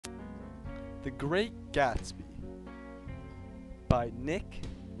The Great Gatsby by Nick,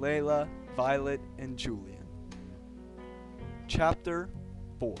 Layla, Violet, and Julian. Chapter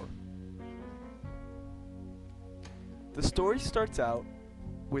 4. The story starts out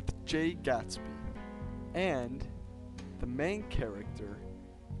with Jay Gatsby and the main character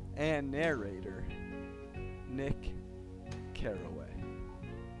and narrator, Nick Carraway.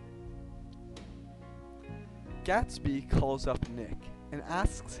 Gatsby calls up Nick and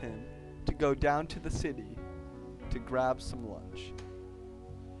asks him to go down to the city to grab some lunch.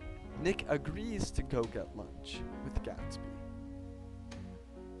 Nick agrees to go get lunch with Gatsby.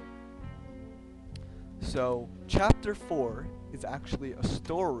 So, chapter 4 is actually a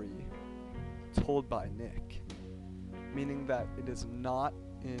story told by Nick, meaning that it is not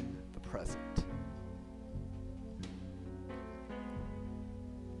in the present.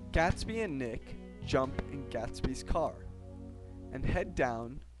 Gatsby and Nick jump in Gatsby's car and head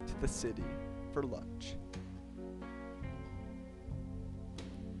down to the city for lunch.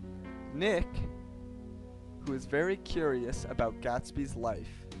 Nick, who is very curious about Gatsby's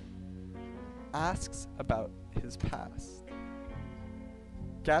life, asks about his past.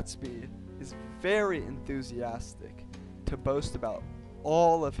 Gatsby is very enthusiastic to boast about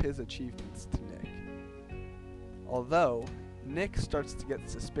all of his achievements to Nick, although Nick starts to get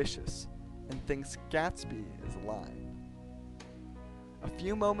suspicious and thinks Gatsby is lying. A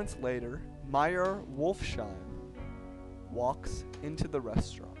few moments later, Meyer Wolfsheim walks into the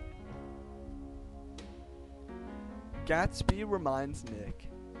restaurant. Gatsby reminds Nick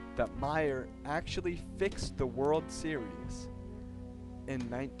that Meyer actually fixed the World Series in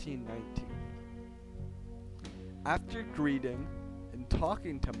 1919. After greeting and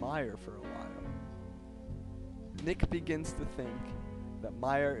talking to Meyer for a while, Nick begins to think that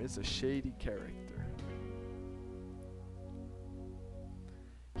Meyer is a shady character.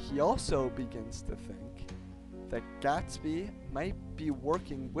 He also begins to think that Gatsby might be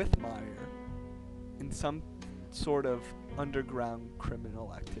working with Meyer in some sort of underground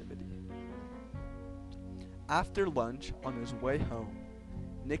criminal activity. After lunch, on his way home,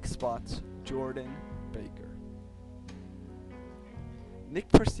 Nick spots Jordan Baker. Nick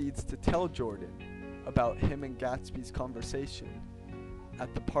proceeds to tell Jordan about him and Gatsby's conversation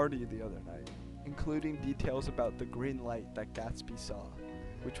at the party the other night, including details about the green light that Gatsby saw,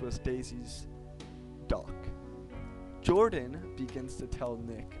 which was Daisy's dock. Jordan begins to tell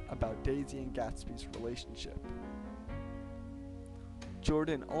Nick about Daisy and Gatsby's relationship.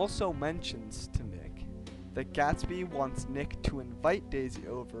 Jordan also mentions to Nick that Gatsby wants Nick to invite Daisy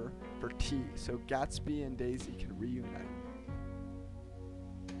over for tea so Gatsby and Daisy can reunite.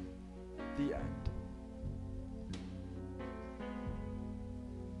 The end.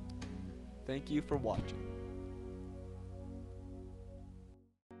 Thank you for watching.